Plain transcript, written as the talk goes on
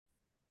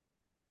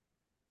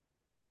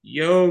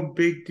Yo,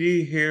 Big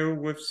D here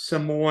with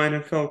some more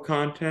NFL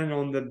content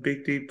on the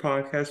Big D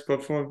podcast.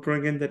 Before I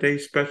bring in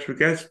today's special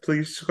guest,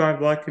 please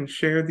subscribe, like, and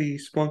share the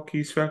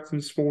Spunky Specs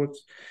and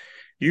Sports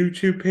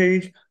YouTube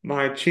page.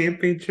 My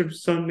championship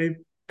Sunday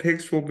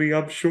picks will be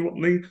up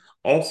shortly.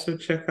 Also,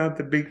 check out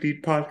the Big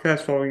D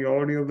podcast for all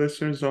your audio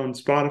listeners on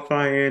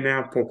Spotify and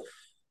Apple.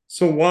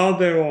 So while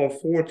there are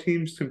four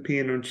teams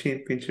competing on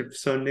Championship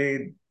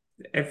Sunday,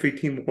 every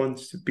team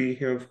wants to be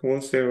here. Of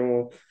course, they're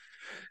all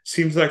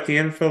seems like the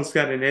NFL's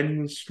got an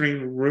endless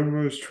stream of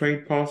rumors,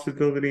 trade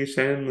possibilities,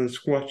 and endless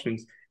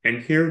questions.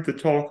 And here to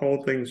talk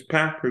all things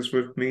Packers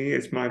with me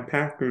is my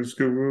Packers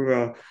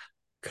guru,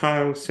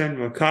 Kyle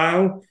Senra.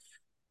 Kyle,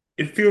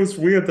 it feels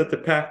weird that the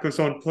Packers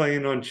aren't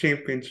playing on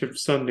Championship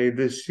Sunday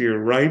this year,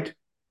 right?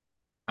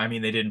 I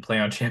mean, they didn't play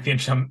on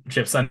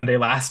Championship Sunday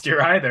last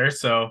year either,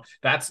 so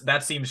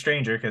that seems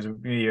stranger because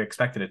we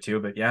expected it to.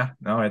 But yeah,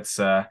 no, it's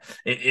funny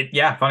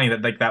that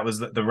like that was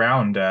the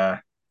round.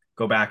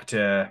 Go back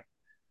to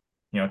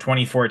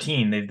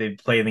 2014. They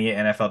played the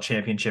NFL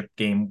Championship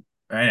game,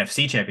 or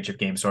NFC Championship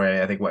game.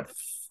 Sorry, I think what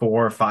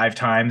 4 or 5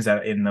 times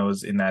in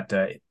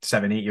that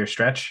 7 8 year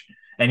stretch.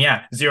 And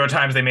yeah, 0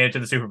 times they made it to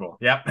the Super Bowl.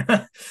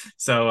 Yep.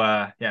 So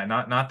yeah,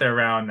 not their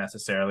round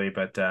necessarily,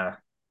 but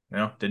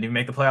didn't even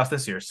make the playoffs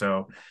this year.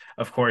 So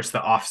of course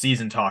the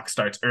off-season talk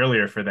starts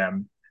earlier for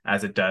them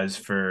as it does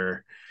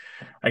for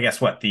I guess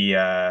what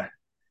the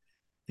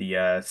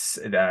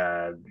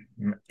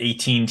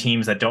 18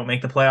 teams that don't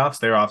make the playoffs.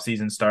 Their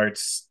off-season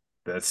starts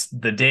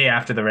the day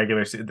after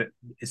the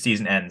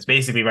season ends,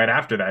 basically right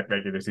after that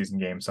regular season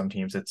game. Some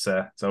teams it's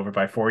over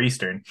by 4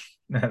 Eastern.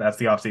 That's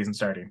the off-season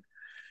starting.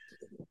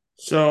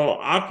 So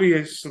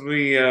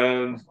obviously,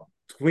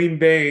 Green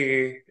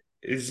Bay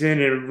is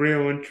in a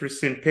real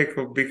interesting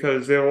pickle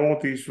because there are all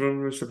these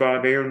rumors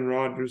about Aaron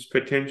Rodgers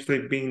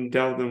potentially being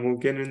dealt, and we'll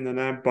get into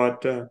that.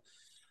 But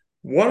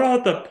what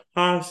are the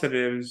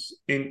positives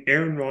in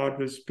Aaron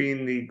Rodgers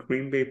being the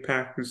Green Bay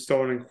Packers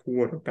starting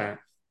quarterback?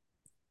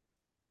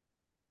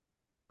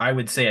 I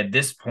would say at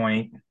this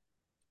point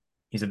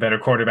he's a better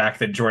quarterback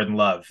than Jordan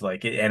Love.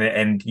 Like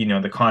and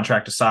the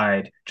contract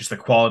aside, just the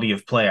quality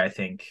of play. I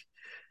think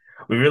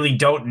we really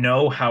don't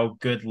know how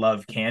good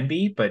Love can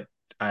be, but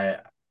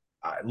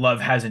Love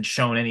hasn't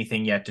shown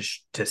anything yet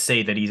to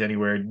say that he's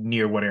anywhere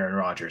near what Aaron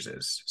Rodgers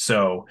is.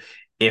 So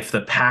if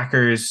the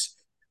Packers'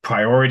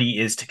 priority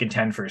is to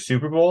contend for a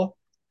Super Bowl,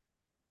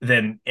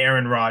 then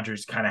Aaron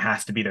Rodgers kind of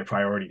has to be their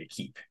priority to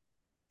keep.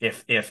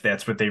 If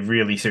that's what they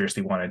really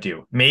seriously want to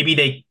do, maybe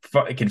they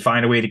can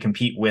find a way to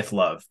compete with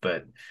Love.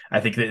 But I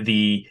think that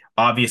the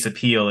obvious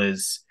appeal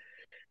is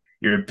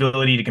your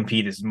ability to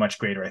compete is much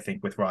greater, I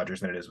think, with Rodgers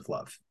than it is with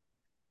Love.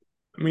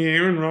 I mean,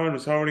 Aaron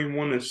Rodgers already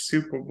won a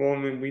Super Bowl. I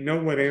mean, we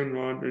know what Aaron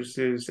Rodgers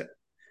is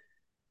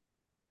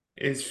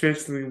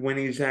physically when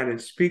he's at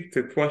his peak.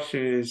 The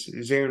question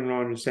is Aaron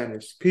Rodgers at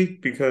his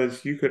peak?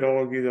 Because you could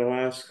argue the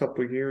last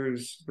couple of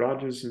years,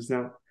 Rodgers is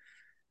not.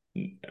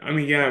 I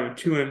mean, yeah,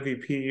 two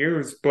MVP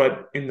years,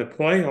 but in the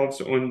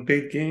playoffs or in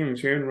big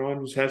games, Aaron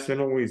Rodgers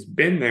hasn't always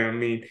been there. I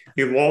mean,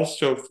 he lost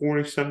to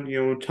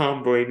 47-year-old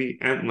Tom Brady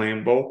at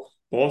Lambeau,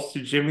 lost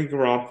to Jimmy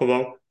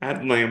Garoppolo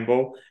at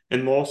Lambeau,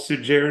 and lost to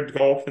Jared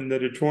Goff and the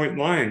Detroit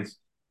Lions.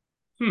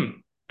 Hmm,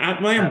 at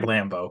At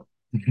Lambeau.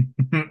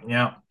 Lambeau.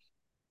 Yeah.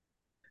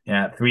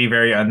 Yeah, three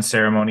very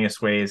unceremonious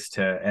ways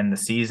to end the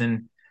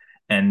season.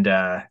 And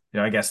I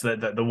guess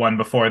the one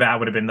before that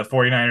would have been the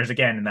 49ers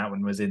again, and that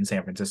one was in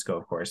San Francisco,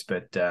 of course.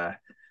 But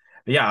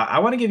yeah, I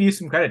want to give you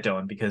some credit,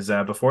 Dylan, because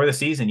before the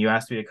season you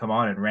asked me to come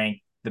on and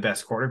rank the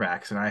best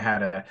quarterbacks, and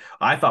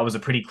I thought was a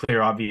pretty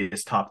clear,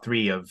 obvious top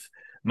three of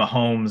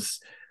Mahomes,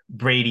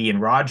 Brady, and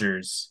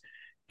Rodgers.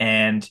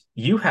 And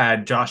you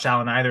had Josh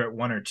Allen either at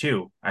one or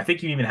two. I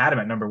think you even had him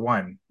at number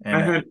one. I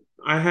And had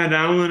I had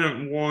Allen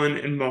at one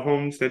and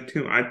Mahomes at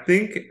two. I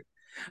think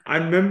I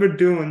remember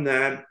doing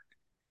that,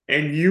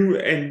 and you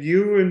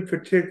in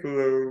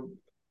particular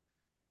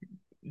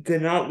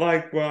did not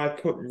like where I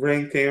put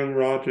ranked Aaron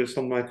Rodgers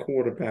on my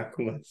quarterback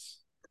list.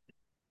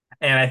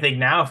 And I think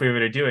now, if we were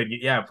to do it,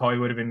 yeah, it probably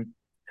would have been.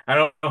 I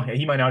don't know.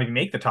 He might not even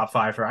make the top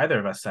five for either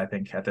of us. I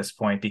think at this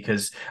point,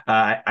 because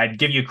I'd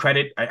give you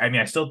credit. I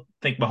mean, I still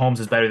think Mahomes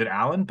is better than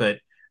Allen, but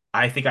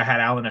I think I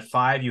had Allen at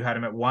five. You had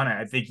him at one.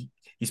 I think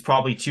he's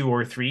probably two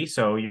or three.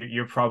 So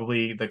you're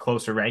probably the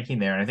closer ranking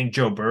there. And I think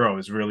Joe Burrow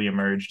has really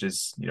emerged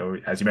as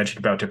as you mentioned,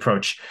 about to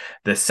approach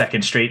the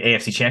second straight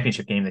AFC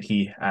Championship game that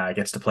he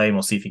gets to play, and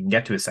we'll see if he can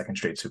get to his second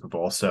straight Super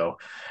Bowl. So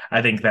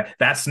I think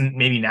that's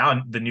maybe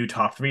now the new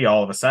top three.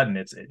 All of a sudden,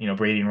 it's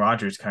Brady and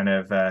Rodgers kind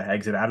of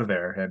exit out of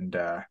there,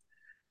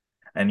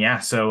 and yeah,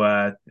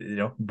 so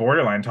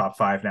borderline top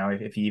five now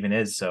if he even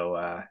is.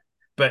 So,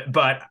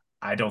 but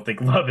I don't think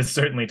Love is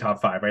certainly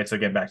top five, right? So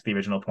again, back to the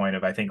original point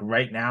of I think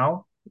right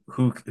now,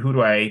 who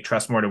do I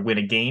trust more to win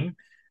a game?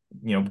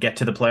 Get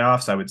to the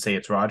playoffs. I would say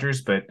it's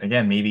Rodgers, but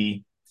again,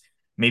 maybe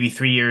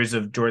 3 years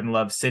of Jordan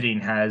Love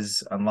sitting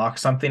has unlocked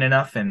something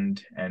enough,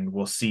 and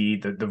we'll see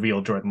the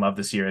real Jordan Love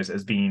this year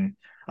as being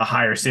a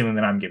higher ceiling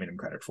than I'm giving him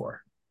credit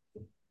for.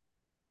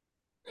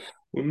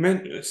 We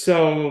meant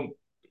so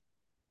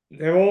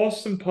there are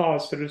some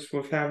positives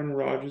with having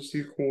Rodgers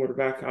the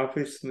quarterback.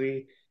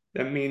 Obviously,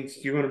 that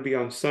means you're going to be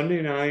on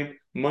Sunday night,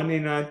 Monday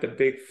night, the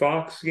big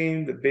Fox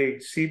game, the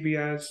big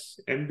CBS,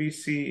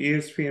 NBC,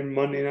 ESPN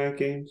Monday night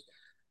games.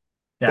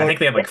 Yeah, I But think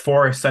they have like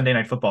four Sunday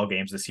night football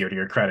games this year to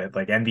your credit.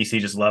 Like NBC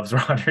just loves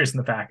Rodgers and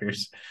the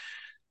Packers.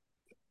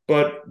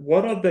 but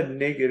what are the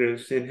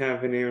negatives in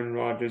having Aaron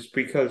Rodgers?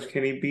 Because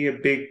can he be a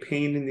big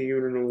pain in the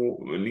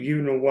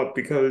you know what?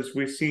 Because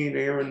we've seen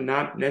Aaron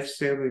not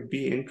necessarily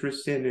be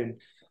interested in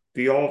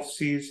the off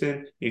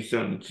season. He's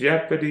done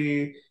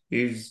Jeopardy.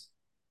 He's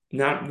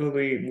not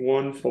really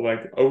one for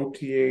like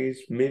OTAs,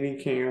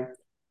 minicamp,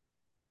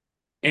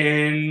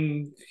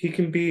 and he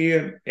can be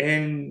a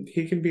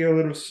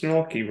little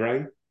snarky,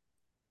 right?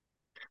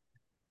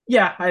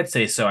 Yeah, I'd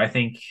say so. I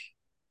think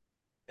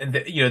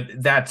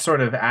that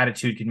sort of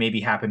attitude could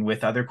maybe happen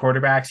with other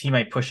quarterbacks. He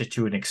might push it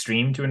to an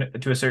extreme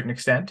to a certain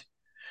extent.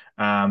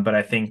 But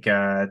I think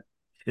the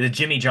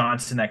Jimmy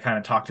Johnson that kind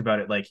of talked about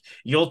it, like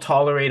you'll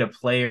tolerate a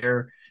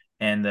player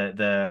and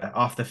the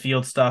off the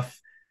field stuff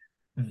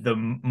the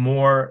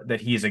more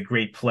that he is a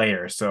great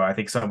player. So I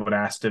think someone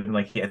asked him,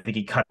 like, I think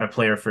he cut a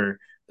player for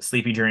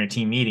sleeping during a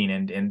team meeting,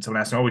 and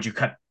someone asked him, "Oh, would you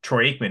cut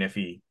Troy Aikman if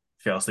he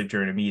fell asleep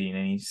during a meeting?"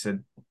 And he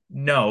said,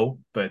 "No,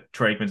 but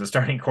Troy Aikman's a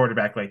starting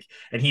quarterback, like,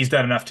 and he's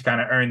done enough to kind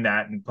of earn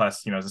that. And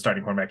plus, as a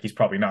starting quarterback, he's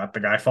probably not the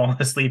guy falling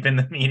asleep in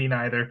the meeting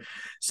either.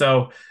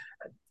 So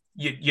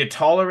you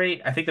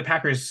tolerate. I think the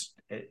Packers,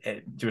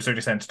 to a certain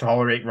extent,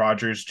 tolerate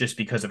Rodgers just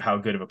because of how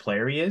good of a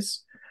player he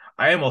is.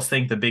 I almost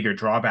think the bigger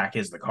drawback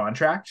is the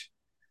contract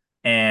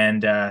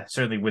and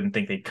certainly wouldn't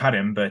think they'd cut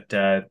him. But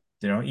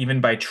even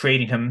by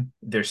trading him,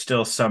 there's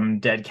still some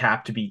dead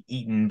cap to be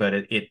eaten. But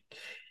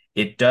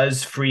it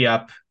does free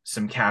up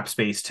some cap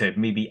space to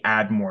maybe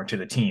add more to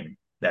the team.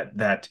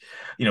 That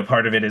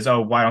part of it is,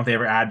 oh, why don't they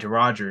ever add to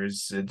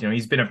Rodgers?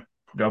 He's been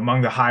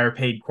among the higher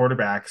paid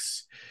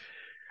quarterbacks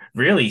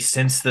really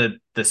since the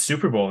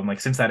Super Bowl and like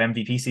since that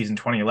MVP season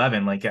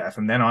 2011. Like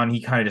from then on, he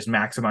kind of just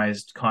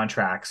maximized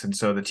contracts, and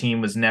so the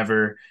team was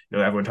never.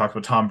 Everyone talks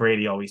about Tom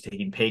Brady always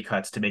taking pay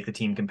cuts to make the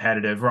team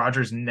competitive.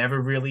 Rodgers never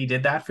really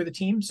did that for the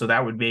team, so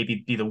that would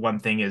maybe be the one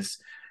thing is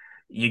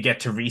you get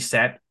to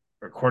reset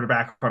a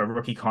quarterback on a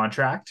rookie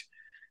contract.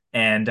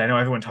 And I know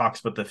everyone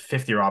talks about the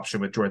fifth year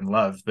option with Jordan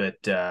Love, but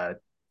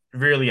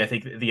really, I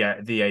think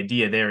the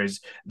idea there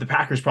is the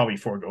Packers probably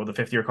forego the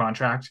fifth year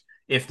contract.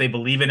 If they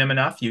believe in him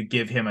enough, you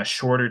give him a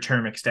shorter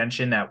term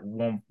extension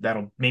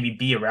that'll maybe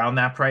be around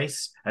that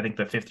price. I think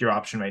the fifth year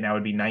option right now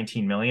would be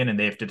 19 million, and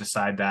they have to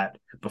decide that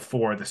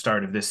before the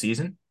start of this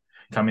season,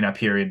 coming up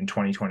here in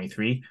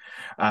 2023.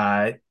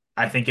 I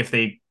think if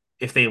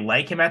they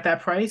like him at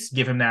that price,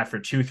 give him that for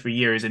 2-3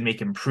 years and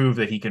make him prove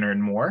that he can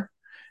earn more.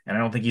 And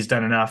I don't think he's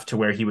done enough to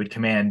where he would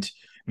command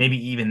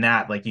maybe even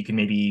that. Like you can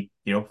maybe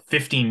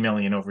 15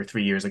 million over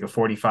 3 years, like a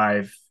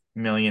 45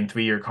 million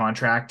 3 year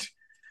contract.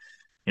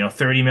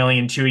 30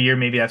 million 2 year.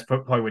 Maybe that's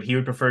probably what he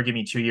would prefer. Give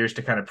me 2 years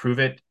to kind of prove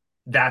it.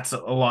 That's a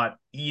lot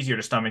easier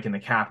to stomach in the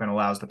cap and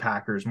allows the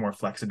Packers more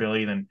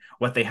flexibility than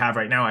what they have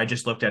right now. I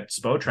just looked at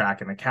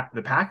Spotrac and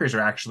the Packers are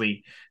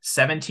actually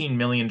 $17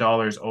 million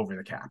over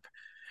the cap,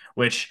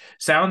 which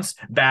sounds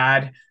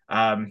bad.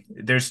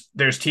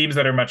 There's teams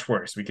that are much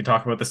worse. We could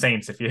talk about the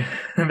Saints if you.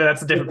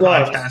 That's a The different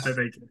podcast, I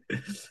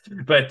Bucks.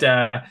 think.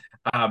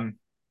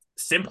 But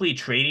simply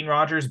trading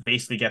Rodgers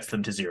basically gets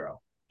them to zero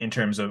in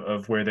terms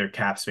of where their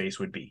cap space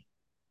would be.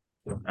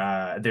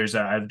 I'm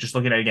just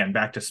looking at it again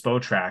back to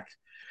Spotrac.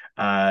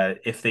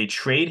 If they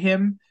trade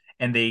him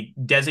and they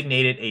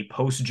designate it a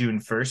post June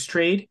 1st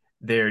trade,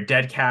 their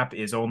dead cap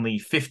is only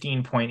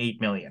 15.8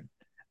 million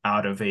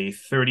out of a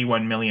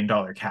 $31 million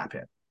cap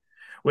hit.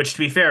 Which, to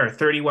be fair,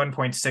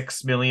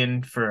 31.6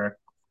 million for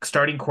a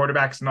starting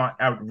quarterback's not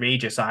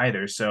outrageous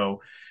either.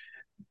 So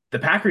the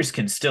Packers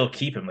can still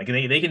keep him. Like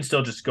they can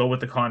still just go with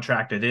the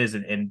contract it is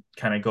and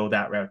kind of go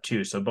that route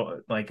too. So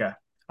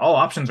all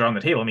options are on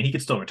the table. I mean, he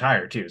could still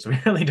retire too. So we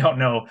really don't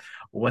know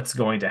what's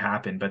going to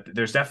happen. But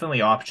there's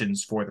definitely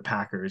options for the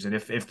Packers. And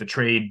if the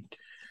trade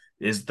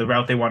is the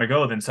route they want to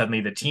go, then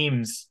suddenly the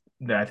teams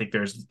I think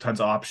there's tons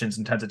of options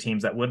and tons of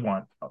teams that would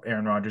want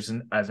Aaron Rodgers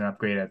as an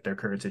upgrade at their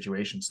current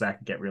situation. So that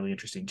could get really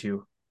interesting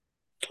too.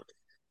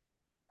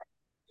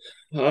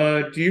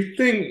 Do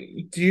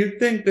you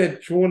think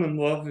that Jordan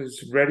Love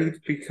is ready to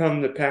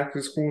become the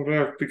Packers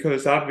quarterback?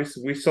 Because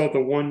obviously we saw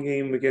the one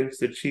game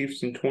against the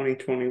Chiefs in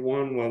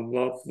 2021 where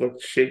Love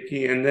looked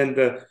shaky, and then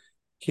the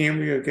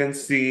cameo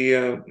against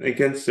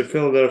the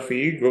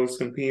Philadelphia Eagles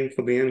competing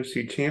for the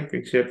NFC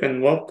Championship,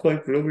 and Love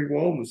played really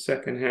well in the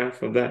second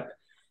half of that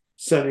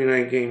Sunday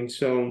night game.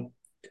 So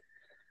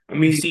I We've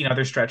mean, seen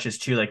other stretches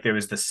too. Like there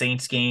was the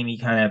Saints game. He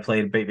kind of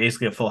played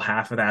basically a full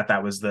half of that.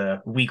 That was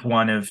the week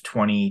 1 of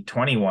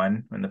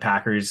 2021 when the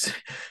Packers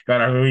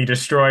got utterly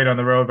destroyed on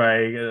the road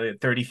by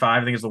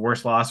 35. I think it's the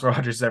worst loss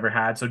Rodgers ever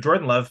had. So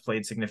Jordan Love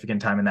played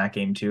significant time in that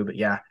game too. But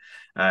yeah,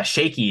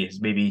 shaky is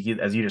maybe,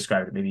 as you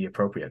described it, maybe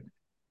appropriate.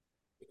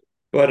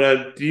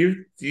 but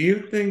do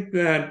you think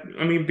that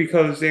I mean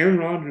because Aaron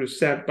Rodgers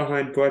sat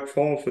behind Brett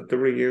Favre for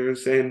 3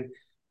 years, and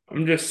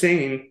I'm just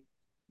saying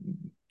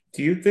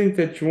Do you think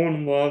that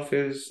Jordan Love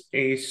is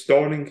a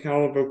starting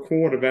caliber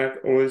quarterback,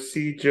 or is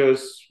he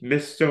just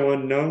Mr.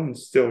 Unknown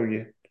still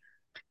yet?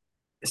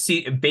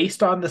 See,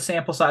 based on the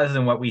sample sizes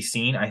and what we've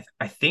seen,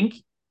 I think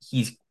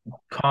he's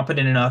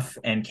competent enough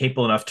and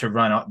capable enough to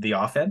run the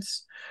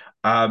offense.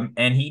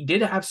 And he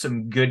did have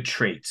some good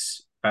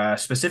traits,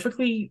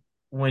 specifically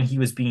when he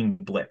was being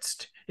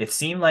blitzed. It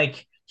seemed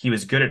like he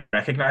was good at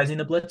recognizing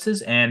the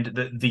blitzes, and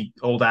the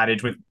old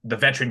adage with the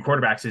veteran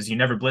quarterbacks is you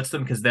never blitz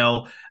them because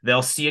they'll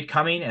see it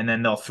coming and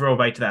then they'll throw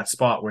right to that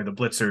spot where the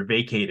blitzer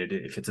vacated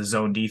if it's a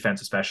zone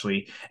defense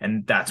especially,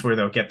 and that's where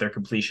they'll get their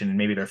completion and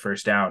maybe their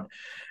first down.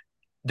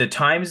 The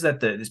times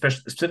that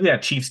specifically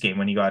that Chiefs game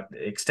when he got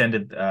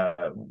extended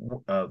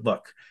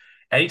look,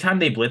 anytime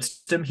they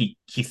blitzed him, he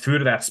threw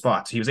to that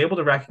spot. So he was able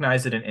to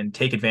recognize it and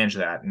take advantage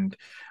of that. And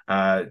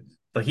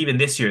like even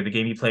this year, the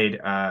game he played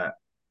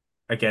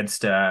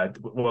against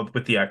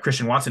with the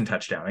Christian Watson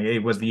touchdown,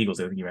 it was the Eagles,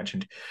 I think you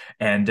mentioned,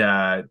 and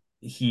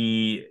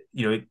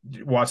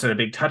Watson had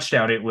a big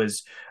touchdown. It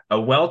was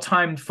a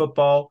well-timed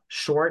football,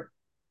 short.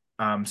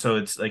 So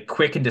it's like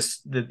quick and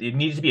it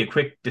needed to be a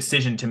quick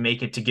decision to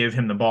make it to give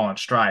him the ball on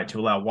stride to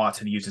allow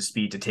Watson to use his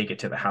speed to take it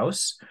to the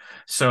house.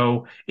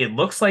 So it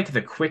looks like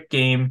the quick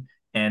game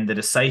and the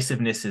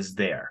decisiveness is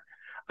there.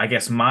 I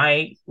guess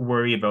my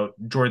worry about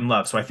Jordan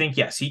Love. So I think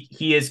yes,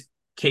 he is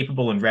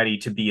capable and ready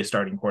to be a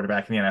starting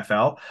quarterback in the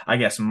NFL. I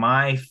guess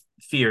my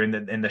fear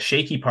and the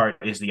shaky part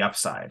is the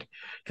upside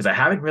because I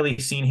haven't really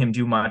seen him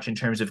do much in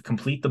terms of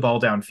complete the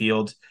ball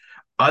downfield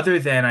other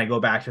than I go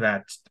back to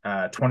that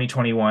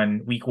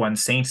 2021 week 1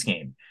 Saints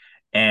game.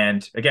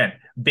 And again,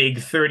 big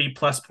 30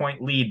 plus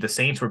point lead. The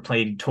Saints were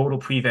playing total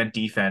prevent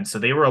defense. So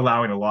they were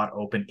allowing a lot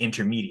open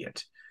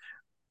intermediate.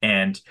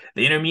 And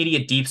the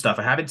intermediate deep stuff,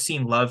 I haven't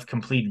seen Love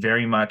complete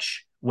very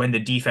much when the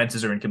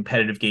defenses are in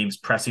competitive games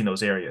pressing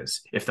those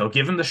areas. If they'll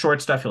give him the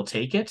short stuff, he'll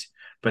take it.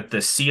 But the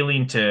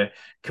ceiling to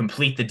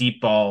complete the deep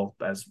ball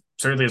as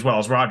certainly as well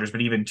as Rodgers, but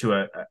even to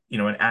an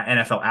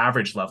NFL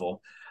average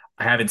level,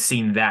 I haven't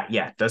seen that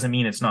yet. Doesn't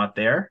mean it's not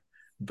there,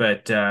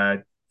 but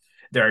there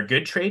are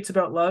good traits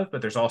about Love,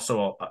 but there's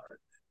also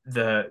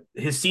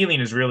his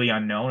ceiling is really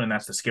unknown, and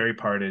that's the scary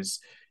part. Is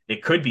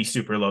it could be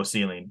super low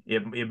ceiling.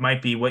 It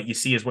might be what you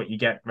see is what you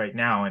get right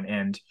now,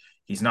 and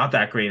he's not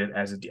that great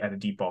at a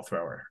deep ball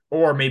thrower,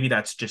 or maybe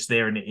that's just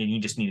there and he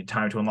just needed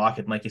time to unlock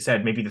it. And like you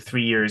said, maybe the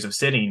 3 years of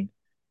sitting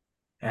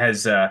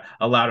has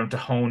allowed him to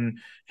hone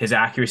his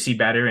accuracy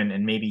better,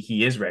 and maybe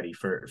he is ready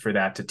for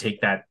that to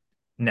take that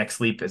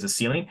next leap as a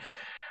ceiling.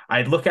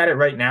 I'd look at it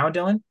right now,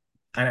 Dylan.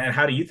 And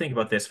how do you think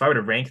about this? If I were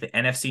to rank the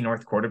NFC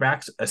North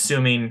quarterbacks,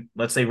 assuming,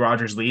 let's say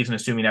Rodgers leaves and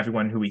assuming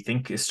everyone who we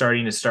think is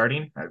starting,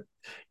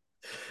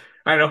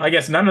 I don't know. I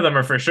guess none of them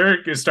are for sure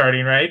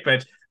starting, right?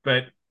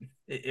 But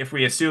if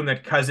we assume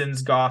that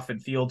Cousins, Goff,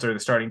 and Fields are the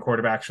starting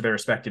quarterbacks for their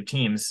respective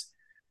teams,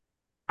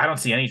 I don't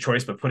see any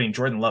choice but putting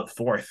Jordan Love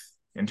fourth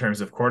in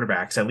terms of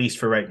quarterbacks, at least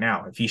for right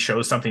now. If he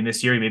shows something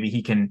this year, maybe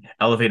he can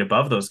elevate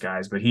above those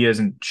guys, but he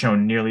hasn't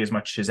shown nearly as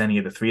much as any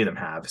of the three of them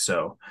have.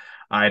 So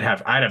I'd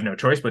have no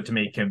choice but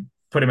to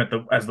put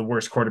him as the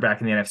worst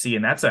quarterback in the NFC,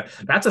 and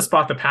that's a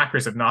spot the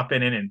Packers have not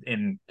been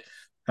in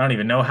I don't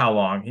even know how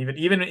long.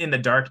 Even in the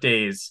dark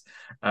days,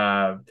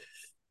 I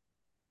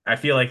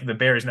feel like the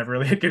Bears never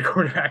really had good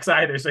quarterbacks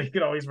either, so you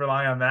could always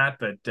rely on that.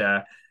 But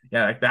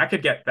yeah, like that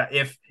could get that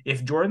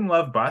if Jordan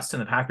Love busts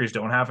and the Packers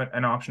don't have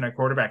an option at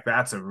quarterback,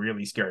 that's a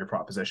really scary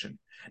proposition.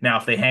 Now,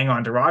 if they hang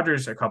on to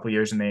Rodgers a couple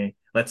years and they,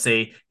 let's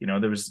say,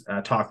 there was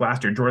talk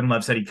last year, Jordan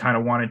Love said he kind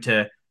of wanted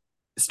to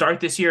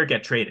start this year,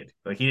 get traded.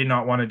 Like he did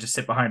not want to just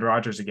sit behind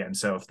Rodgers again.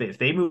 So if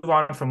they move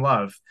on from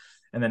Love,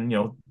 and then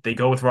they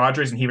go with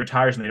Rodgers and he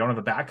retires and they don't have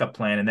a backup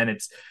plan, and then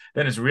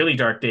it's really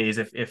dark days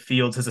if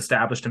Fields has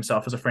established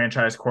himself as a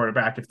franchise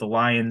quarterback. If the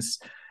Lions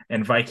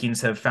and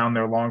Vikings have found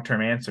their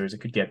long-term answers, it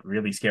could get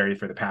really scary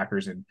for the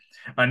Packers and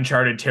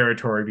uncharted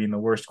territory, being the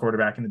worst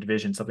quarterback in the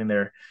division, something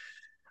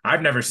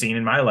I've never seen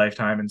in my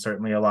lifetime, and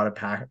certainly a lot of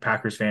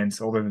Packers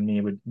fans older than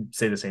me would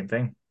say the same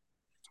thing.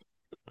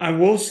 I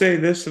will say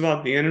this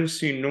about the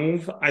NFC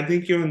North. I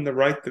think you're in the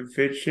right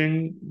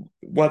division,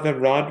 whether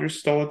Rodgers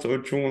starts or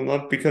Jordan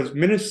Love, because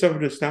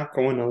Minnesota is not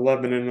going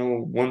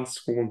 11-0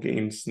 one-score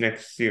games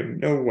next year.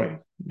 No way.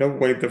 No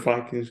way the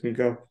Vikings can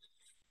go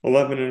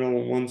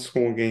 11-0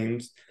 one-score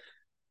games.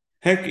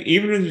 Heck,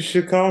 even if the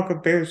Chicago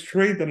Bears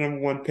trade the number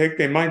 1 pick,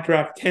 they might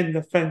draft 10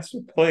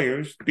 defensive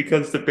players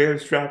because the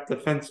Bears draft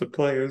defensive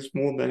players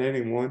more than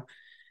anyone.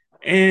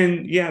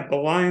 And yeah, the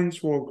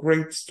Lions were a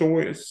great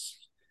story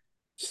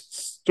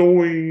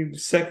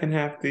second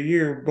half of the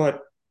year,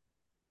 but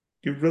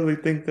you really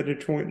think the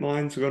Detroit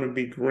Lions are going to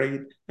be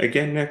great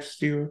again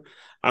next year?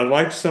 I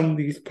like some of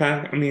these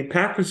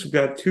Packers have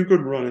got 2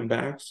 good running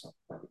backs,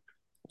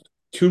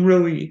 2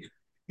 really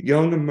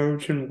young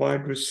emerging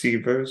wide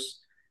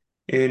receivers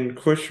in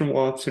Christian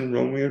Watson,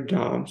 Romeo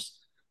Doubs.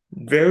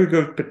 Very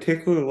good,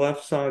 particularly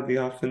left side of the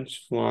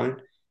offensive line.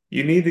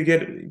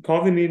 You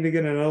probably need to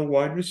get another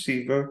wide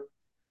receiver,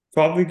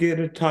 probably get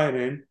a tight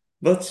end.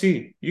 Let's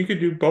see. You could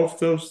do both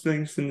those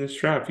things in this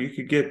draft. You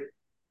could get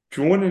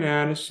Jordan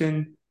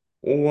Addison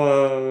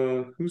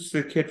or who's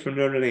the kid from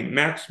Notre Dame?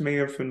 Max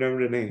Mayer from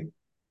Notre Dame.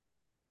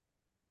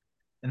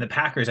 And the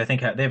Packers, I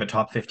think they have a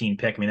top 15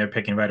 pick. I mean, they're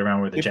picking right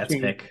around where the Jets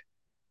 15. pick.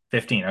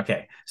 15.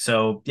 Okay.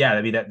 So yeah,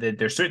 I mean that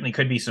there certainly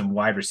could be some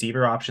wide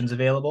receiver options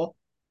available.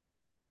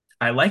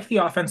 I like the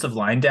offensive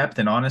line depth,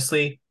 and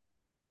honestly,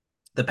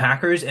 the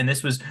Packers, and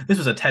this was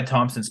a Ted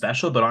Thompson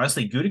special, but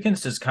honestly,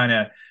 Gutekunst is kind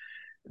of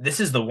this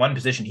is the one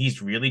position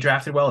he's really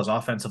drafted well is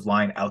offensive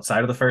line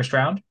outside of the first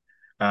round.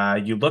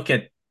 You look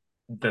at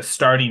the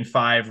starting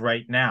five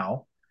right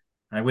now.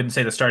 I wouldn't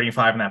say the starting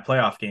five in that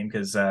playoff game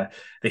because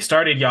they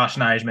started Josh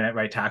Nijman at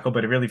right tackle,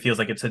 but it really feels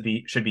like it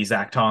should be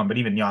Zach Tom. But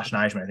even Josh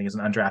Nijman, I think, is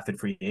an undrafted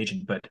free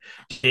agent. But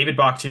David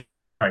Bakhtiari,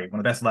 one of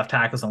the best left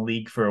tackles in the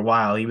league for a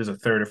while, he was a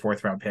third or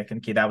fourth round pick,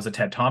 and okay, that was a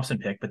Ted Thompson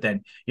pick. But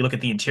then you look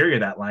at the interior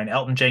of that line: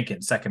 Elton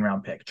Jenkins, second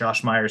round pick;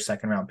 Josh Myers,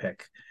 second round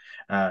pick;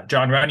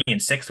 John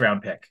Runyan, sixth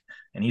round pick,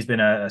 and he's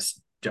been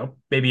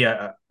maybe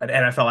an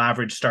NFL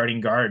average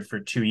starting guard for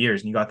 2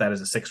 years, and you got that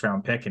as a sixth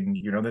round pick, and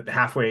that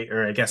halfway,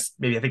 or I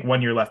think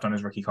 1 year left on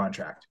his rookie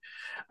contract.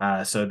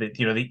 So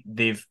that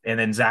they've and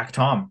then Zach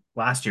Tom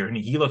last year, and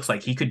he looks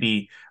like he could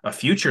be a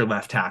future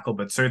left tackle,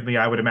 but certainly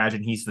I would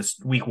imagine he's the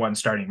week one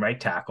starting right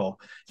tackle.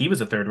 He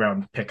was a third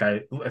round pick,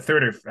 I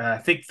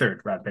think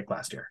third round pick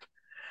last year.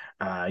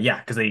 Yeah,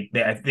 because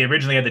they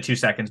originally had the 2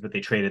 seconds, but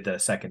they traded the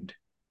second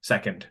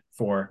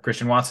for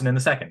Christian Watson in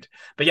the second.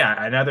 But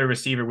yeah, another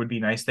receiver would be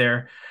nice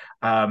there.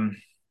 Um,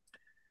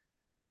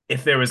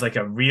 if there was like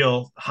a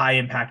real high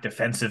impact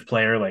defensive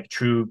player, like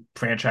true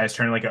franchise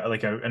turner,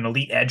 an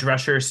elite edge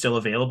rusher still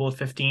available at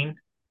 15,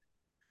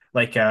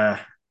 like how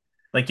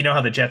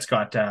the Jets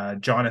got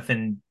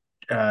Jonathan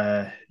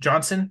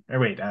Johnson, or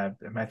wait, am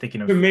I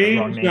thinking of the wrong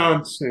Jermaine name?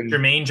 Johnson.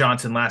 Jermaine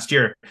Johnson last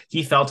year.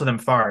 He fell to them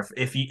far.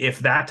 If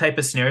that type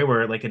of scenario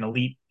where like an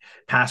elite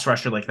pass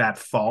rusher like that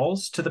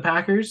falls to the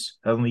Packers,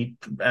 an elite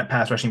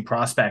pass rushing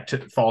prospect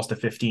falls to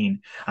 15,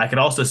 I could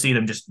also see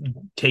them just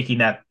taking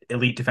that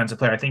elite defensive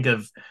player. I think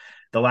of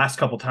the last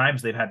couple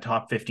times they've had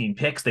top 15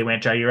 picks, they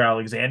went Jair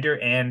Alexander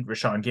and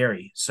Rashawn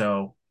Gary.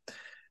 So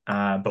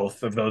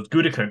both of those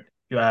Brian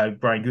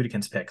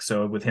Gutekunst's picks.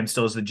 So with him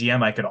still as the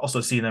GM, I could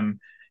also see them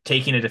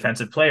taking a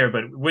defensive player.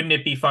 But wouldn't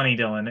it be funny,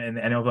 Dylan? And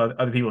I know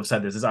other people have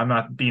said this. I'm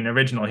not being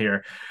original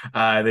here.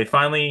 They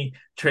finally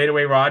trade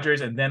away Rodgers,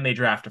 and then they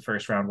draft a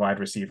first round wide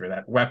receiver,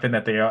 that weapon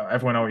that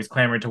everyone always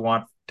clamored to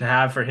want to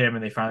have for him,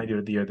 and they finally do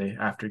it the year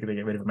after they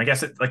get rid of him. I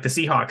guess like the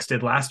Seahawks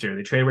did last year.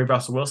 They traded away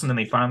Russell Wilson, and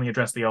they finally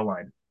addressed the O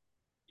line.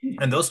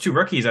 And those two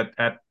rookies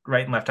at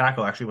right and left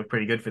tackle actually look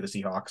pretty good for the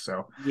Seahawks.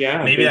 So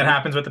Yeah, maybe that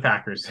happens with the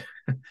Packers.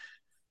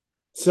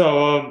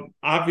 so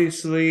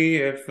obviously,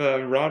 if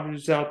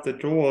Rodgers out the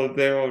door,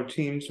 there are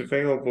teams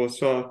available.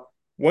 So,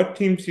 what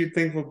teams do you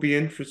think will be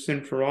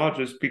interesting for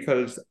Rodgers?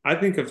 Because I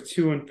think of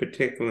two in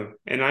particular,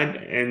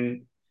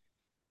 and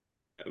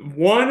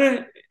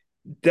one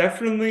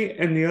definitely,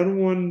 and the other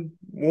one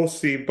we'll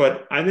see.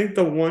 But I think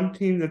the one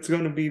team that's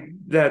going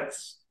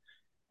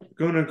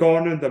to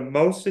garner the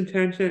most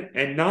attention,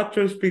 and not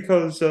just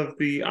because of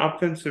the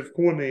offensive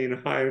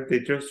coordinator hire they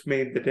just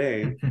made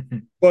today,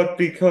 but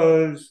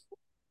because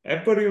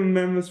everybody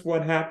remembers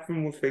what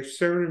happened with a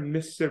certain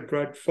Mr.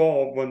 Brett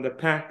Favre when the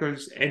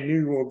Packers and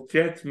New York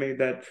Jets made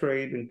that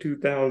trade in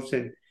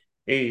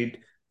 2008.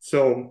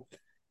 So,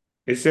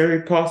 is there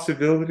a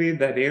possibility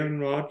that Aaron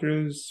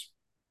Rodgers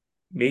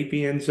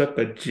maybe ends up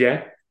a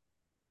Jet?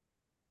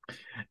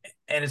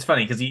 And it's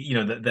funny because the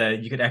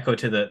you could echo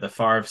to the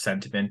Favre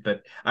sentiment,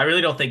 but I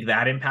really don't think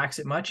that impacts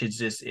it much. It's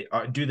just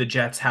do the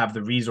Jets have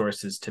the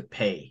resources to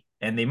pay,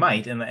 and they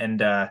might, and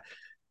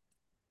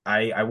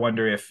I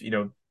wonder if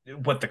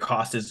what the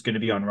cost is going to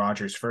be on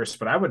Rodgers first.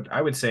 But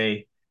I would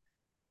say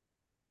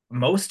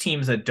most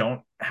teams that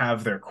don't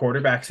have their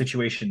quarterback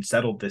situation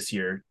settled this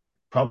year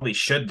probably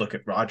should look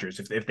at Rodgers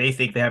if they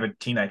think they have a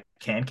team that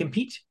can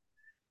compete.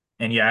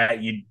 And yeah,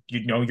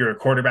 you're a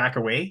quarterback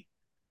away,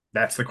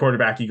 that's the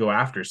quarterback you go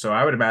after. So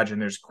I would imagine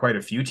there's quite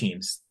a few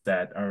teams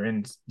that are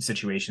in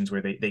situations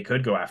where they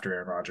could go after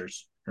Aaron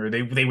Rodgers, or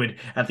they would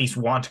at least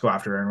want to go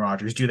after Aaron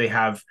Rodgers. Do they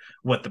have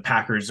what the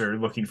Packers are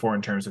looking for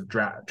in terms of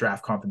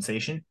draft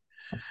compensation?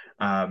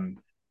 Um,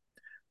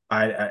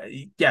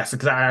 yes,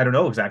 because I don't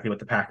know exactly what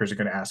the Packers are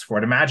going to ask for.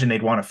 I'd imagine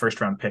they'd want a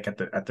first round pick at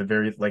the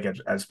very like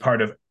as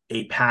part of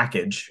a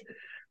package,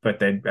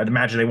 but I'd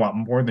imagine they want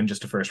more than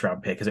just a first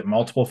round pick. Is it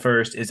multiple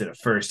first? Is it a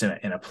first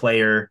in a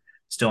player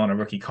still on a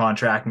rookie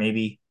contract?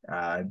 Maybe.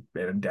 I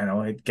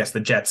know. I guess the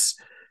Jets.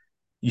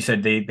 You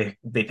said they pick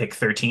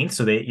 13th,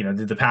 so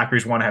did the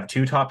Packers want to have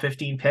two top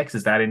 15 picks?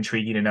 Is that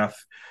intriguing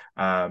enough?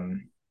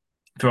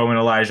 Throw in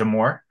Elijah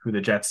Moore, who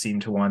the Jets seem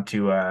to want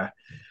to.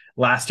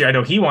 Last year, I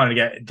know he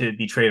wanted to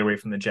be traded away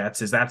from the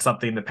Jets. Is that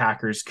something the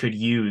Packers could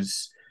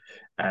use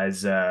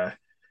as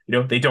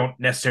they don't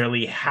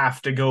necessarily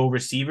have to go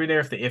receiver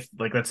there if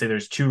like let's say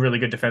there's two really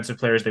good defensive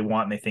players they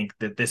want and they think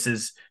that this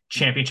is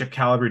championship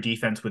caliber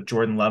defense with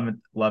Jordan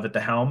Love at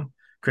the helm,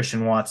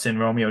 Christian Watson,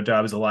 Romeo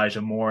Doubs,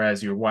 Elijah Moore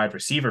as your wide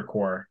receiver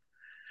core.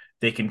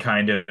 they can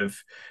kind of,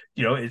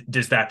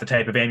 does that the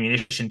type of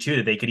ammunition too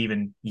that they could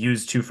even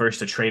use two first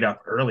to trade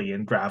up early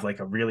and grab like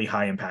a really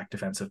high impact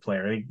defensive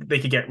player? They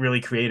could get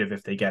really creative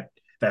if they get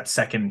that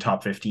second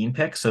top 15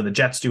 pick. So the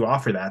Jets do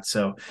offer that.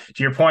 So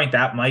to your point,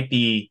 that might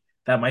be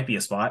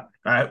a spot.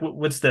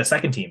 What's the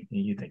second team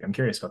you think? I'm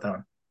curious about that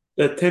one.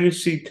 The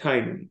Tennessee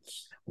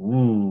Titans.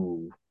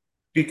 Ooh.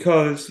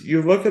 Because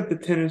you look at the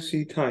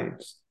Tennessee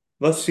Titans.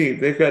 Let's see,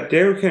 they've got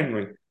Derrick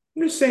Henry.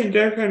 I'm just saying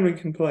Derrick Henry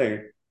can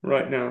play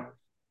right now.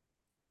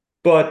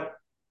 But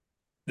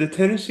the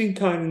Tennessee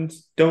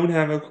Titans don't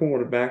have a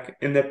quarterback,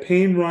 and they're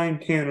paying Ryan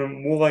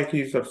Tannehill more like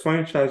he's a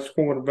franchise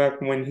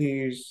quarterback when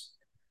he's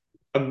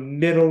a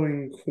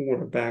middling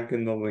quarterback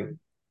in the league.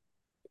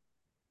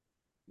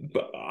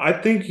 But I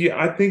think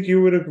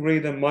you would agree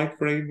that Mike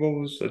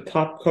Vrabel's a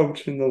top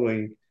coach in the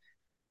league,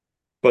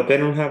 but they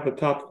don't have a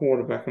top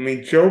quarterback. I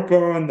mean, Joe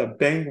Burrow and the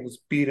Bengals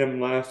beat him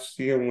last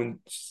year when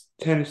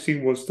Tennessee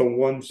was the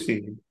 1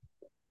 seed.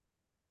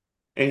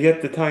 And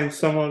yet the Titans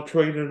somehow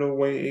traded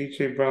away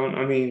A.J. Brown.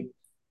 I mean,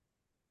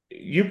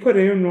 you put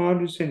Aaron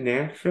Rodgers in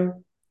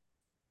Nashville,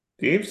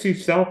 the AFC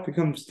South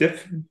becomes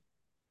different.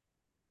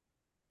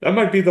 That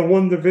might be the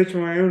one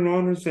division where Aaron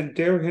Rodgers and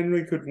Derrick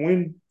Henry could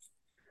win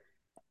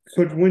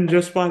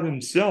just by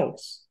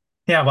themselves.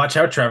 Yeah, watch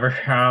out, Trevor.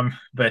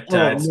 But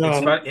Oh it's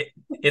no. fun.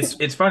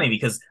 It's funny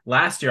because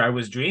last year I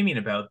was dreaming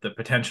about the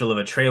potential of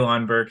a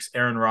Treylon Burks,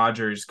 Aaron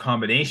Rodgers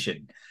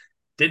combination.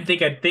 Didn't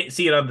think I'd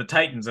see it on the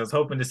Titans. I was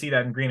hoping to see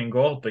that in green and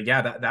gold, but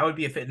yeah, that would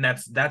be a fit, and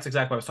that's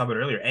exactly what I was talking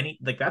about earlier.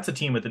 That's a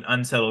team with an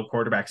unsettled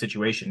quarterback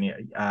situation. Yeah,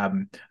 I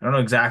don't know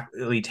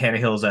exactly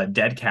Tannehill's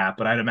dead cap,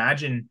 but I'd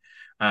imagine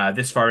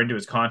this far into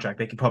his contract,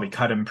 they could probably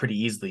cut him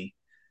pretty easily.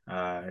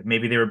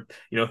 Maybe they were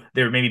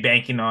maybe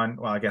banking on.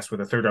 Well, I guess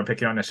with a third round pick,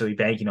 you're not necessarily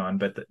banking on,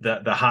 but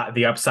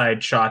the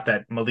upside shot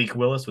that Malik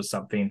Willis was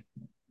something.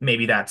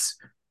 Maybe that's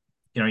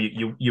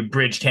you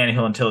bridge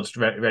Tannehill until it's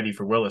ready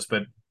for Willis,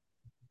 but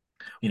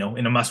in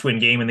a must-win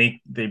game, and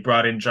they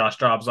brought in Josh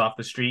Dobbs off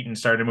the street and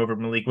started him over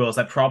Malik Willis.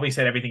 That probably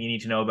said everything you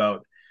need to know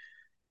about.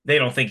 They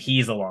don't think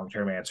he's a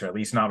long-term answer, at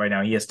least not right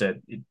now. He has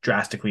to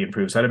drastically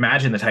improve. So I'd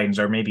imagine the Titans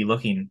are maybe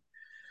looking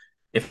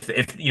if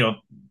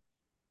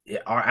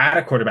are at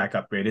a quarterback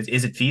upgrade.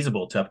 Is it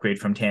feasible to upgrade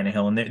from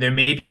Tannehill? And there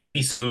may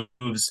be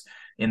moves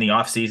in the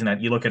offseason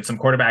that you look at some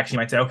quarterbacks, you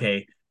might say, okay,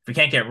 if we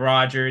can't get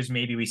Rodgers,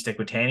 maybe we stick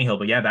with Tannehill.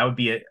 But yeah, that would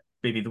be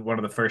maybe one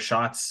of the first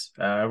shots,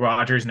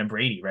 Rodgers and a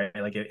Brady, right?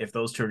 Like if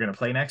those two are going to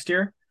play next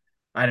year,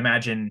 I'd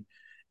imagine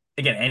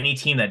again any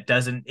team that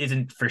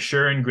isn't for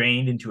sure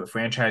ingrained into a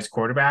franchise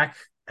quarterback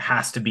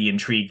has to be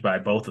intrigued by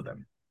both of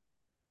them.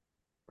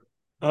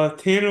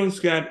 Tannehill's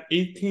got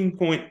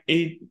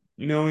 18.8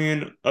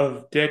 million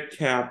of dead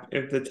cap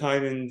if the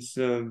Titans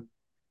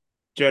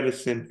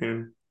jettison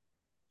him.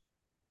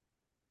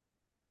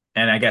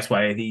 And I guess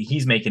why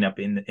he's making up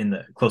in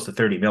the close to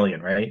 30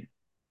 million, right?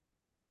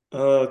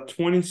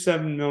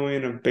 27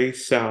 million of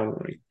base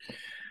salary.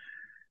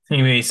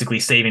 You're basically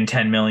saving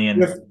 10 million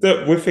With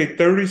a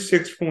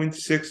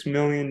 $36.6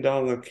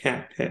 million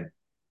cap hit.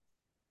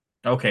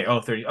 Okay.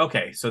 Oh, 30.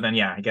 Okay. So then,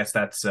 yeah, I guess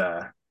that's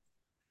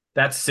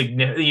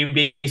significant.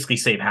 You basically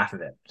save half of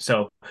it.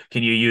 So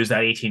can you use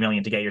that 18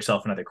 million to get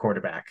yourself another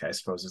quarterback? I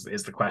suppose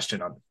is the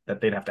question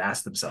that they'd have to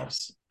ask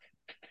themselves.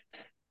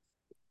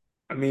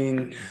 I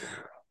mean,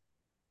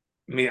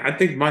 I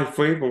think Mike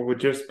Vrabel would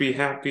just be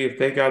happy if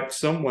they got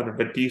somewhat of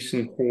a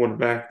decent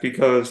quarterback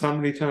because how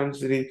many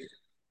times did he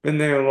been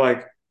there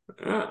like,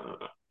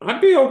 I'd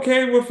be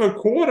okay with a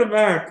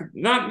quarterback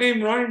not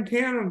named Ryan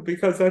Tannehill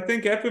because I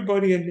think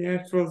everybody in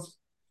Nashville's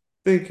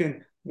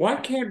thinking, why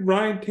can't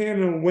Ryan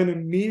Tannehill win a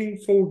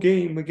meaningful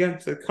game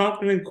against a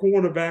competent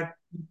quarterback?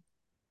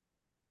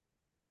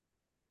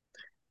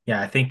 Yeah,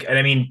 I think, and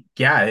I mean,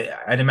 yeah,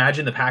 I'd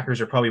imagine the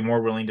Packers are probably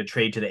more willing to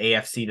trade to the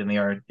AFC than they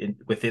are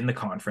within the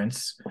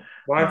conference.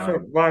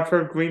 I've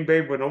heard Green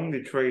Bay would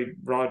only trade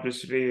Rodgers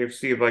to the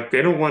AFC. Like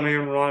they don't want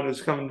Aaron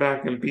Rodgers coming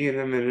back and beating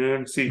them in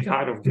an NFC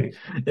title game.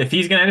 If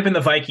he's going to end up in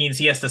the Vikings,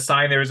 he has to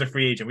sign there as a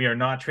free agent. We are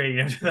not trading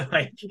him to the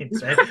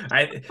Vikings,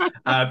 right?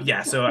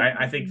 Yeah. So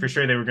I think for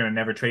sure they were going to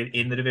never trade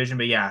in the division,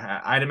 but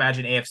yeah, I'd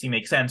imagine AFC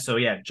makes sense. So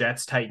yeah,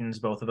 Jets, Titans,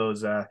 both of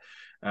those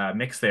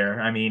mix there.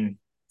 I mean,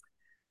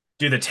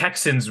 do the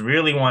Texans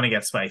really want to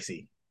get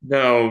spicy?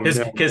 No, Because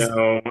no, because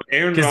no.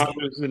 Aaron because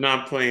Rodgers is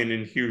not playing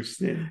in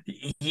Houston.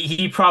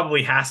 he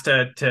probably has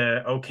to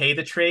okay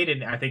the trade,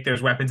 and I think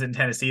there's weapons in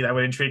Tennessee that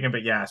would intrigue him.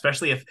 But yeah,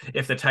 especially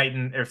if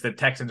the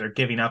Texans are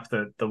giving up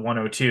the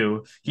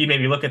 102, he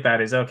maybe look at that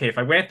as okay. If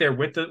I went there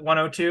with the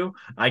 102,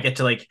 I get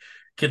to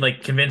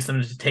could convince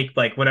them to take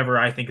whatever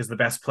I think is the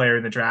best player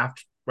in the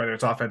draft, whether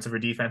it's offensive or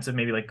defensive.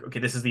 Maybe okay,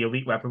 this is the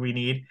elite weapon we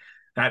need.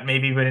 That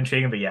maybe would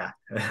intrigue him, but yeah,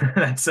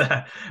 that's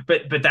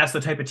but that's the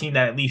type of team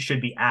that at least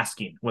should be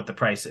asking what the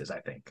price is.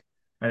 I think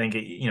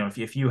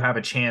if you have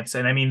a chance,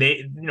 and I mean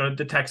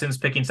the Texans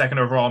picking second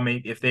overall,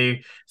 maybe if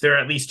there are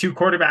at least two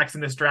quarterbacks in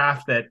this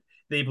draft that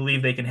they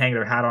believe they can hang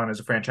their hat on as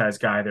a franchise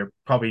guy, they're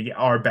probably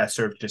are best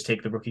served to just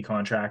take the rookie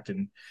contract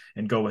and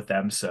go with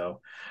them.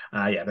 So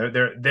yeah,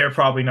 they're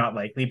probably not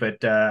likely, but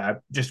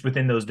just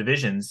within those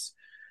divisions.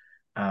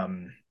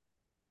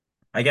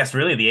 I guess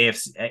really the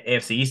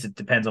AFC East, it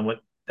depends on what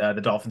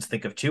the Dolphins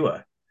think of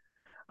Tua.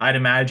 I'd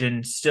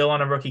imagine still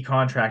on a rookie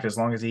contract as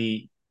long as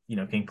he,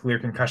 can clear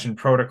concussion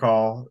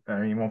protocol. I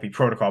mean, it won't be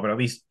protocol, but at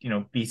least,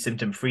 be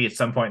symptom free at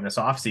some point in this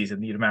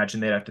offseason. You'd imagine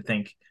they'd have to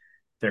think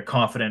they're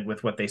confident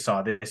with what they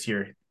saw this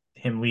year,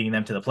 him leading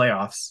them to the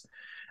playoffs.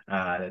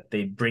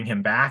 They bring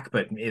him back,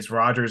 but is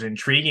Rodgers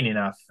intriguing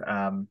enough?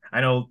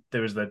 I know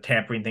there was the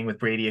tampering thing with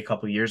Brady a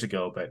couple of years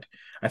ago, but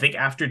I think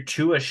after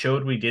Tua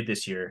showed what he did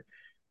this year,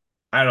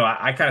 I don't know.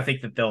 I kind of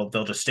think that they'll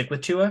just stick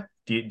with Tua.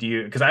 Do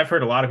you? Because I've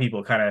heard a lot of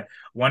people kind of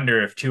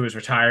wonder if Tua is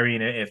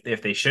retiring,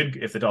 if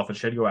the Dolphins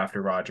should go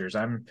after Rodgers.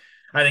 I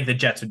think the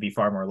Jets would be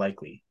far more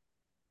likely.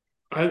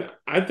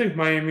 I think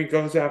Miami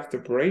goes after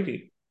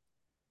Brady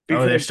Oh,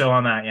 they're because still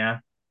on that, yeah.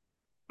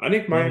 I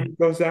think Maybe. Miami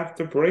goes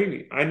after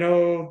Brady. I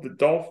know the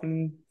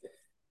Dolphins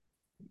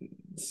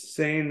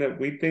saying that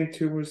we think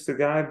two was the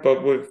guy,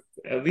 but with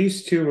at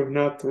least two, if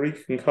not three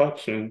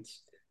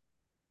concussions,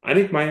 I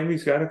think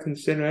Miami's got to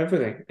consider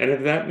everything. And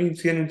if that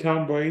means getting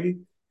Tom Brady,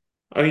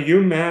 I mean, you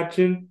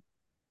imagine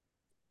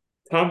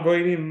Tom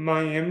Brady in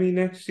Miami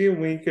next year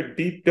when he could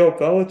beat Bill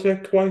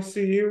Belichick twice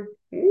a year?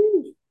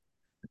 Ooh.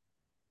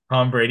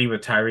 Tom Brady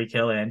with Tyreek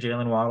Hill and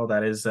Jalen Waddle.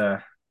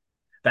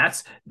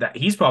 That's that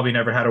he's probably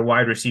never had a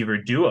wide receiver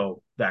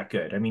duo that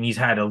good. I mean, he's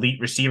had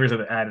elite receivers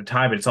at a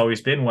time, but it's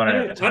always been one at a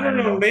I don't time.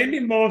 know. Randy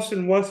Moss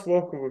and Wes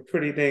Walker were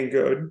pretty dang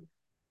good.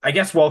 I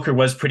guess Walker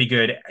was pretty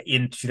good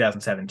in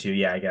 2007 too.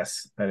 Yeah, I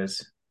guess that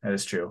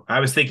is true. I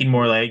was thinking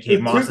more like, hey,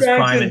 Moss's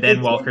prime and then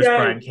The two Walker's guys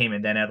prime came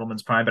and then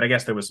Edelman's prime, but I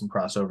guess there was some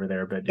crossover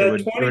there. But it that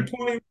would it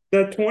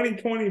would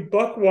 2020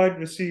 Buck wide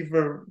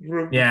receiver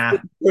were yeah.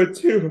 pretty good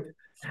too.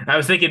 I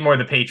was thinking more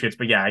the Patriots,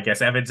 but yeah, I guess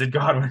Evans and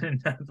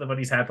Godwin and what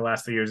he's had the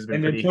last 3 years has been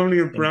And pretty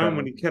Antonio Brown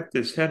when incredible. he kept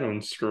his head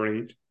on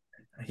straight.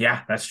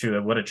 Yeah, that's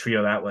true. What a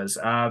trio that was.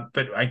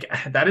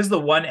 That is the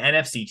one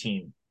NFC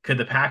team. Could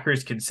the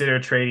Packers consider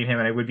trading him?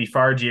 And it would be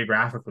far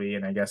geographically,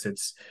 and I guess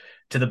it's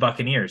to the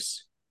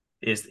Buccaneers.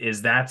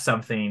 Is that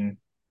something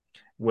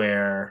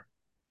where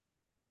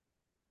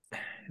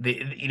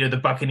the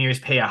Buccaneers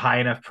pay a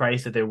high enough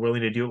price that they're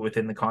willing to do it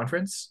within the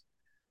conference?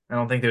 I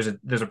don't think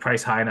there's a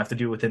price high enough to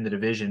do it within the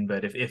division.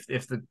 But if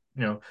the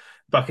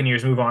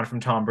Buccaneers move on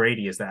from Tom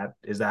Brady, is that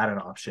an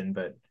option?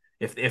 But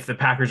if the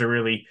Packers are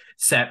really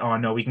set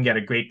on no, we can get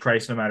a great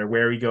price no matter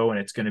where we go, and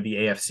it's going to be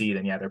AFC,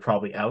 then yeah, they're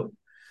probably out.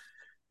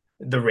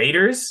 The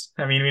Raiders,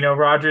 I mean, we know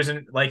Rodgers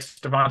and likes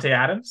Devontae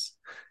Adams.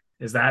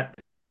 Is that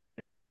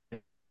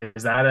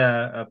is that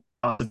a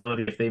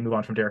possibility if they move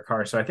on from Derek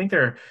Carr? So I think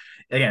they're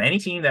again any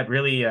team that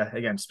really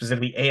again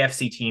specifically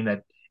AFC team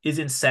that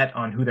isn't set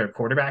on who their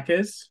quarterback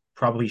is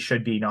probably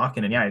should be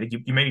knocking. And yeah, I think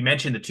you maybe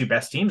mentioned the two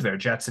best teams there,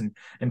 Jets and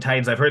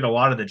Titans. I've heard a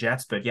lot of the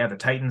Jets, but yeah, the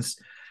Titans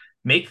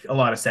make a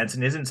lot of sense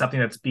and isn't something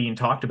that's being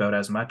talked about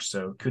as much.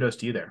 So kudos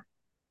to you there.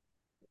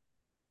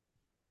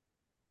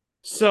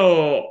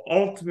 So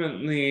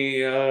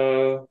ultimately,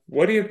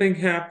 what do you think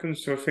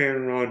happens with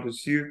Aaron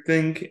Rodgers? Do you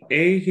think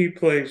A, he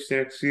plays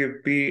next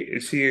year, B,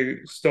 is he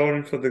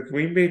starting for the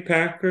Green Bay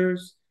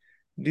Packers,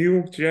 New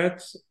York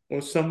Jets,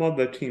 or some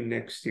other team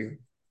next year?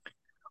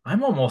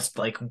 I'm almost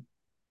like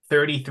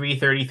 33,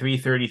 33,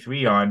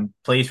 33 on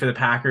plays for the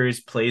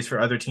Packers, plays for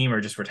other team, or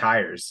just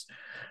retires.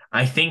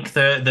 I think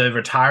the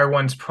retire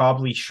one's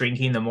probably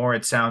shrinking the more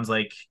it sounds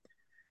like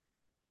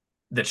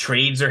the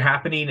trades are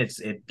happening.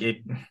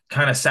 It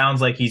kind of sounds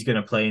like he's going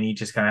to play, and he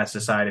just kind of has to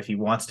decide if he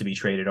wants to be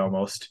traded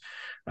almost.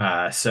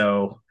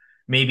 So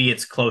maybe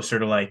it's closer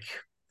to like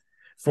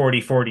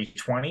 40, 40,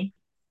 20.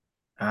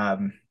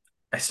 I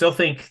still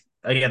think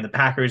again the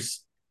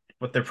Packers,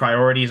 what their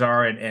priorities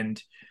are,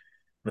 and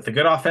with the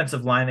good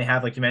offensive line they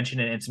have, like you mentioned,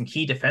 and some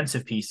key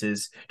defensive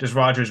pieces, does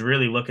Rodgers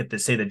really look at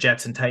the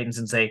Jets and Titans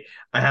and say,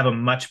 I have a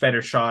much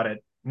better shot at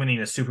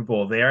winning a Super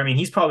Bowl there? I mean,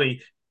 he's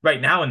probably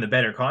right now in the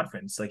better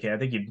conference. Like, I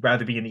think you'd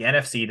rather be in the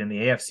NFC than the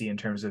AFC in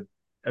terms of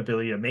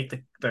ability to make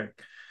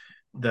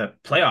the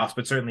playoffs,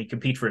 but certainly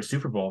compete for a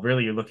Super Bowl.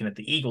 Really, you're looking at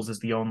the Eagles as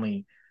the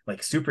only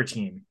like super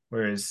team,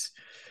 whereas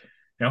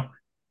you know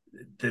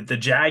the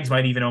Jags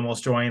might even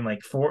almost join like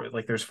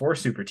there's four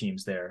super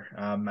teams there.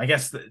 I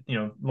guess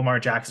Lamar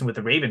Jackson with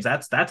the Ravens,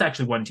 that's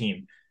actually one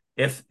team.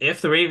 If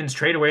the Ravens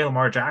trade away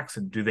Lamar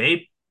Jackson, do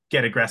they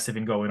get aggressive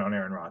and go in on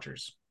Aaron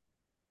Rodgers?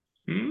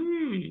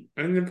 I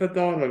never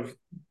thought of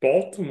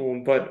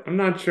Baltimore, but I'm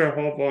not sure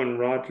Harbaugh and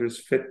Rodgers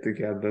fit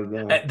together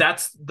though.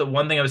 That's the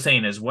one thing I was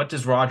saying is what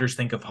does Rodgers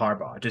think of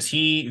Harbaugh? Does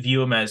he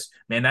view him as,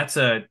 man, that's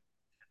a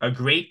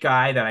great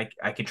guy that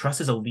I can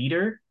trust as a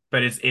leader,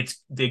 but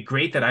it's the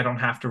great that I don't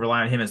have to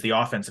rely on him as the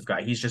offensive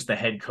guy. He's just the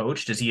head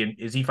coach. Does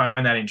he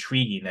find that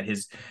intriguing that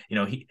his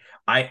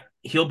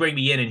he'll bring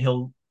me in and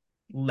he'll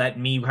let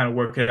me kind of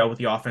work it out with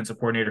the offensive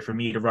coordinator for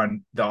me to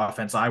run the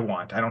offense I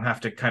want. I don't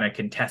have to kind of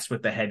contest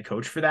with the head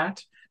coach for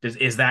that.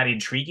 Is that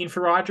intriguing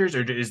for Rodgers,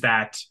 or is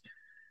that,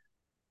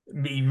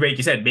 like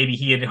you said, maybe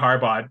he and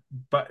Harbaugh,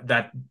 but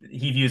that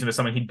he views him as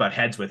someone he'd butt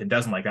heads with and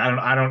doesn't like? I'm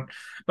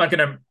not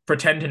going to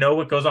pretend to know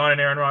what goes on in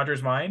Aaron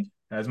Rodgers' mind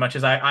as much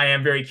as I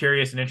am very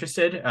curious and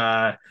interested.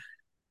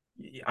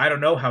 I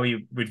don't know how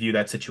he would view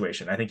that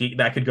situation. I think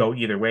that could go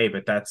either way,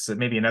 but that's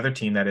maybe another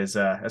team that is,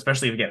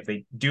 especially again, if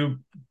they do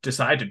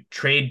decide to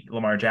trade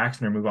Lamar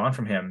Jackson or move on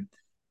from him,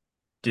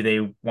 do they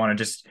want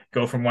to just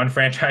go from one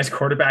franchise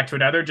quarterback to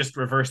another? Just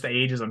reverse the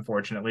ages,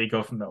 unfortunately,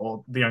 go from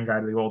the young guy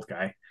to the old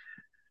guy.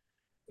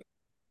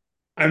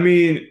 I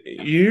mean,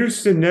 you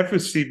used to never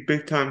see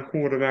big time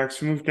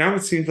quarterbacks move. Now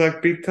it seems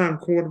like big time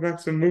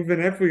quarterbacks are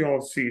moving every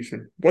off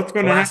season. What's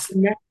going The to last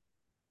happen next?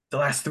 the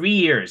last 3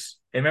 years.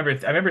 I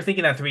remember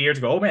thinking that 3 years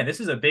ago, oh man,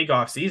 this is a big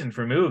off season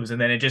for moves, and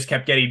then it just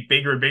kept getting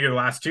bigger and bigger the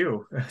last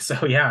two.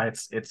 So yeah,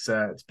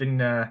 it's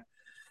been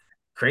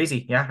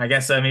crazy. Yeah, I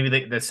guess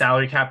maybe the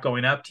salary cap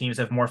going up, teams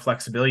have more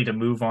flexibility to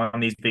move on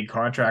these big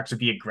contracts or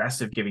be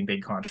aggressive giving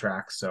big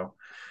contracts. So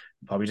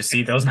probably just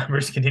see those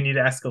numbers continue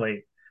to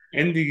escalate.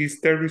 And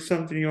these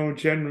 30-something-year-old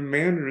general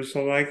managers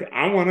are like,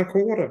 I want a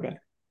quarterback.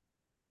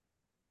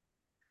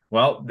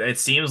 Well, it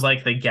seems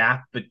like the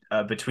gap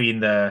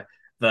between the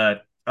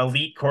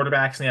elite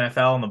quarterbacks in the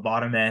NFL and the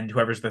bottom end,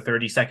 whoever's the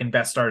 32nd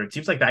best starter, it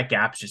seems like that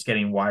gap's just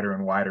getting wider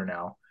and wider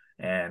now.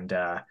 And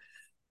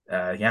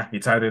yeah,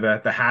 it's either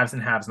the haves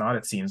and haves not.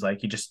 It seems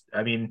like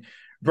I mean,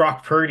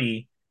 Brock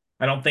Purdy.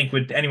 I don't think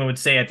anyone would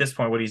say at this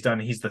point what he's done.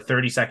 He's the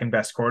 32nd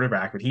best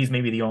quarterback, but he's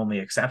maybe the only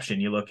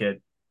exception. You look at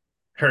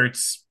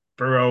Hurts,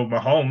 Burrow,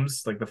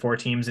 Mahomes, like the four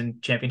teams in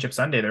Championship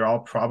Sunday. They're all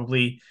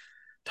probably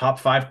top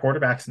five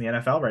quarterbacks in the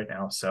NFL right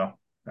now. So,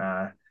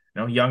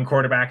 young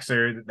quarterbacks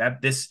are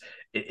that this.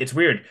 It's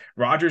weird.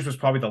 Rodgers was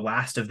probably the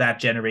last of that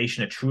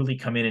generation to truly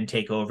come in and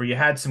take over. You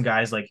had some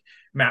guys like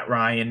Matt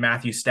Ryan,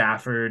 Matthew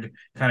Stafford,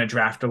 kind of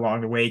draft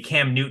along the way.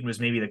 Cam Newton was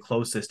maybe the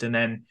closest, and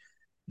then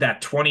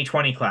that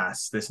 2020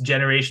 class, this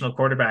generational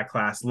quarterback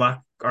class.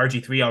 Luck,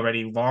 RG3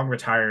 already long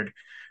retired.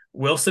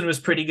 Wilson was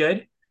pretty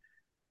good.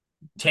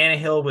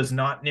 Tannehill was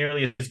not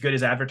nearly as good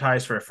as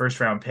advertised for a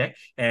first round pick,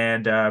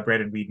 and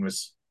Brandon Weeden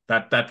was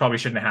that probably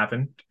shouldn't have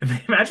happened.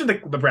 Imagine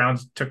the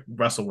Browns took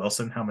Russell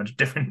Wilson, how much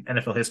different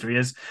NFL history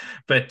is.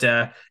 But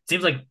it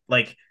seems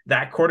like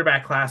that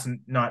quarterback class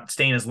not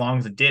staying as long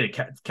as it did, it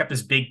kept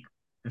this big,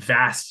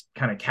 vast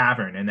kind of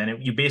cavern, and then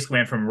you basically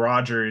went from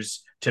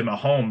Rodgers to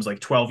Mahomes like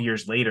 12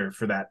 years later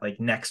for that like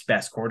next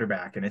best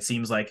quarterback. And it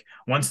seems like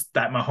once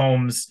that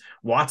Mahomes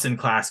Watson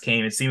class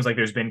came, it seems like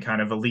there's been kind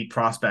of elite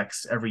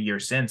prospects every year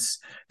since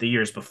the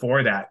years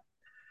before that.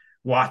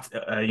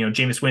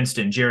 Jameis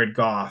Winston, Jared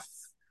Goff,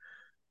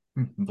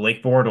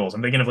 Blake Bortles.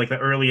 I'm thinking of like the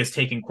earliest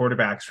taken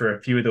quarterbacks for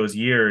a few of those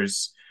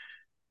years.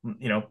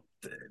 You know,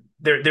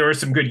 there were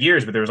some good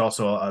years, but there was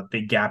also a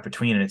big gap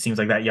between. And it seems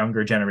like that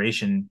younger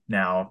generation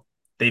now,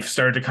 they've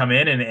started to come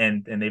in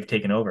and they've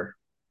taken over.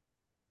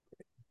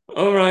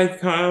 All right,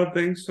 Kyle,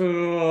 thanks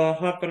for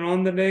hopping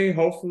on today.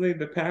 Hopefully,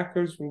 the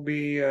Packers will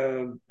be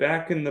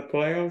back in the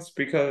playoffs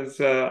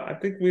because I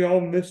think we all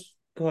missed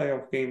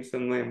playoff games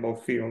in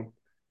Lambeau Field.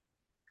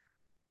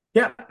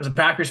 Yeah, as a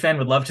Packers fan,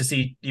 would love to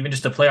see even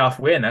just a playoff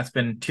win. That's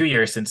been 2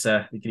 years since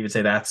we could even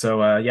say that.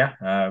 So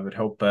yeah, would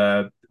hope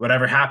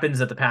whatever happens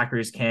that the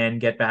Packers can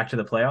get back to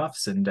the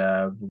playoffs, and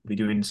we'll be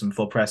doing some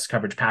full press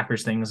coverage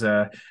Packers things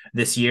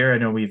this year. I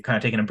know we've kind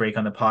of taken a break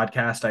on the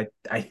podcast.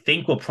 I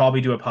think we'll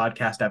probably do a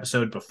podcast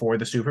episode before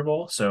the Super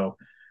Bowl. So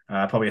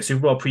probably a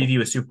Super Bowl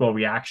preview, a Super Bowl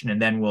reaction,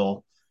 and then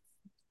we'll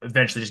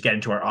eventually just get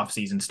into our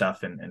off-season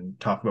stuff and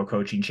talk about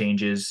coaching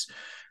changes.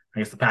 I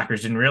guess the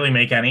Packers didn't really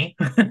make any,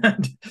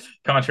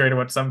 contrary to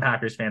what some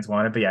Packers fans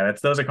wanted. But yeah,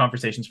 those are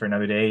conversations for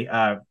another day.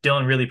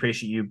 Dylan, really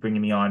appreciate you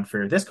bringing me on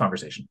for this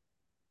conversation.